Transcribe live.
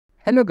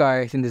Hello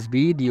guys, in this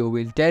video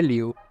we'll tell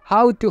you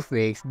how to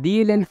fix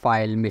DLL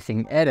file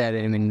missing error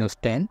in Windows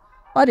 10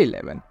 or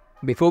 11.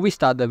 Before we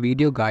start the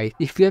video guys,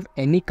 if you have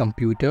any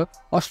computer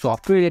or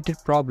software related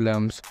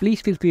problems,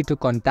 please feel free to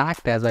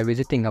contact us by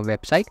visiting our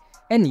website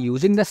and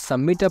using the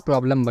submit a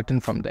problem button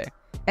from there.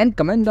 And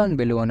comment down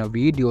below on our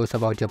videos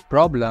about your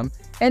problem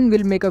and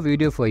we'll make a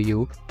video for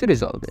you to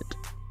resolve it.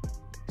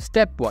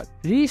 Step 1.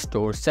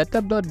 Restore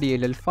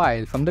setup.dll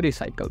file from the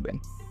recycle bin.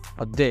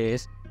 For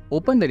this,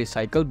 open the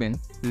recycle bin,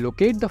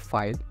 locate the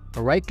file,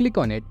 right-click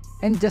on it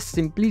and just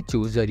simply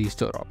choose the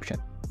restore option.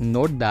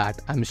 Note that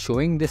I'm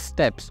showing these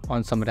steps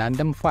on some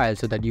random file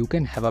so that you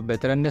can have a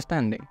better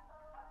understanding.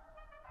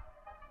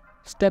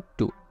 Step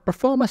 2.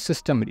 Perform a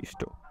system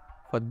restore.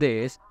 For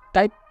this,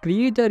 type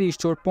create a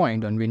restore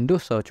point on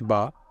Windows search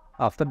bar.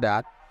 After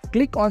that,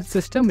 click on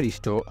System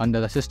Restore under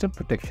the System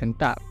Protection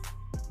tab.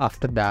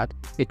 After that,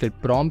 it will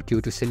prompt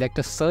you to select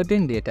a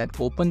certain date and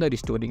open the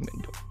restoring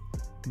window.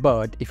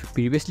 But if you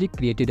previously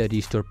created a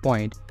restore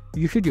point,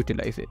 you should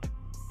utilize it.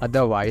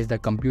 Otherwise, the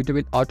computer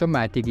will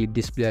automatically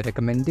display a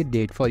recommended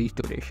date for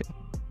restoration.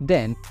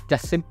 Then,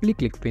 just simply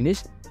click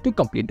Finish to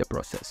complete the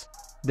process.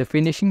 The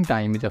finishing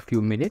time is a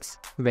few minutes.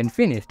 When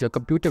finished, your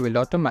computer will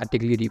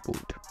automatically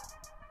reboot.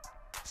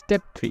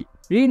 Step 3.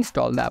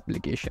 Reinstall the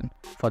application.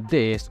 For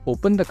this,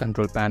 open the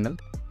control panel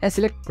and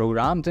select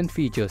Programs and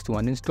Features to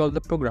uninstall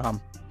the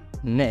program.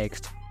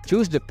 Next,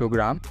 choose the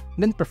program,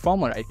 then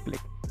perform a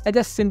right-click and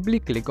just simply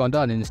click on the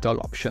uninstall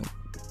option.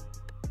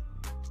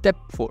 Step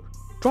 4.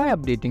 Try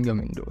updating your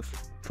Windows.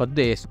 For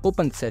this,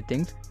 open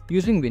Settings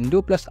using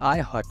Windows plus I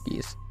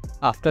hotkeys.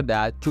 After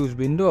that, choose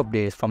Window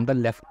Updates from the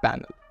left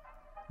panel.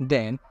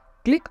 Then,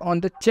 click on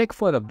the Check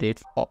for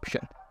Updates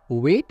option.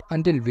 Wait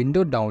until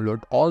Windows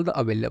download all the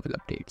available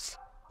updates.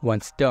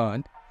 Once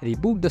done,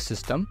 reboot the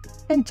system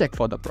and check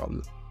for the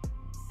problem.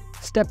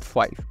 Step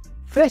 5.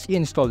 Fresh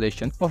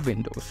installation of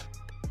Windows.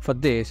 For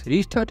this,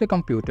 restart your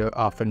computer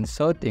after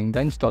inserting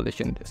the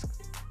installation disk.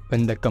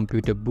 When the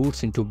computer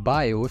boots into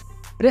BIOS,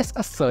 press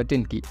a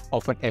certain key,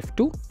 often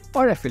F2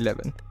 or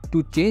F11,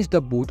 to change the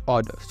boot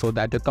order so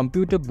that the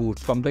computer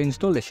boots from the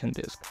installation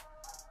disk.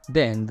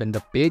 Then, when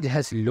the page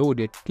has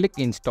loaded, click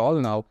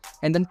Install Now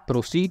and then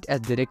proceed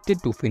as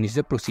directed to finish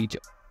the procedure.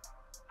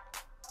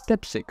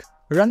 Step 6.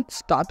 Run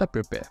Startup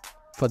Repair.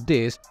 For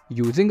this,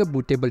 using a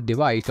bootable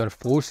device or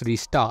force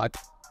restart,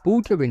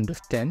 boot your Windows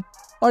 10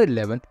 or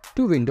 11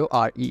 to Windows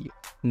RE.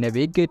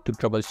 Navigate to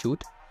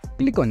Troubleshoot,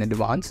 click on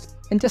Advanced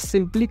and just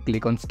simply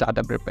click on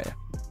Startup Repair.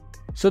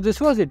 So this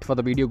was it for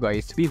the video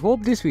guys. We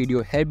hope this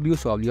video helped you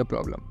solve your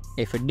problem.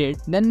 If it did,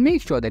 then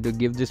make sure that you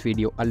give this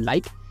video a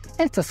like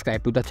and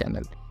subscribe to the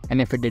channel.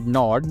 And if it did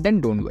not,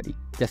 then don't worry.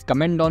 Just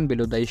comment down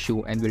below the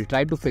issue and we'll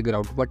try to figure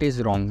out what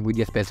is wrong with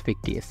your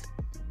specific case.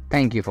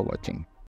 Thank you for watching.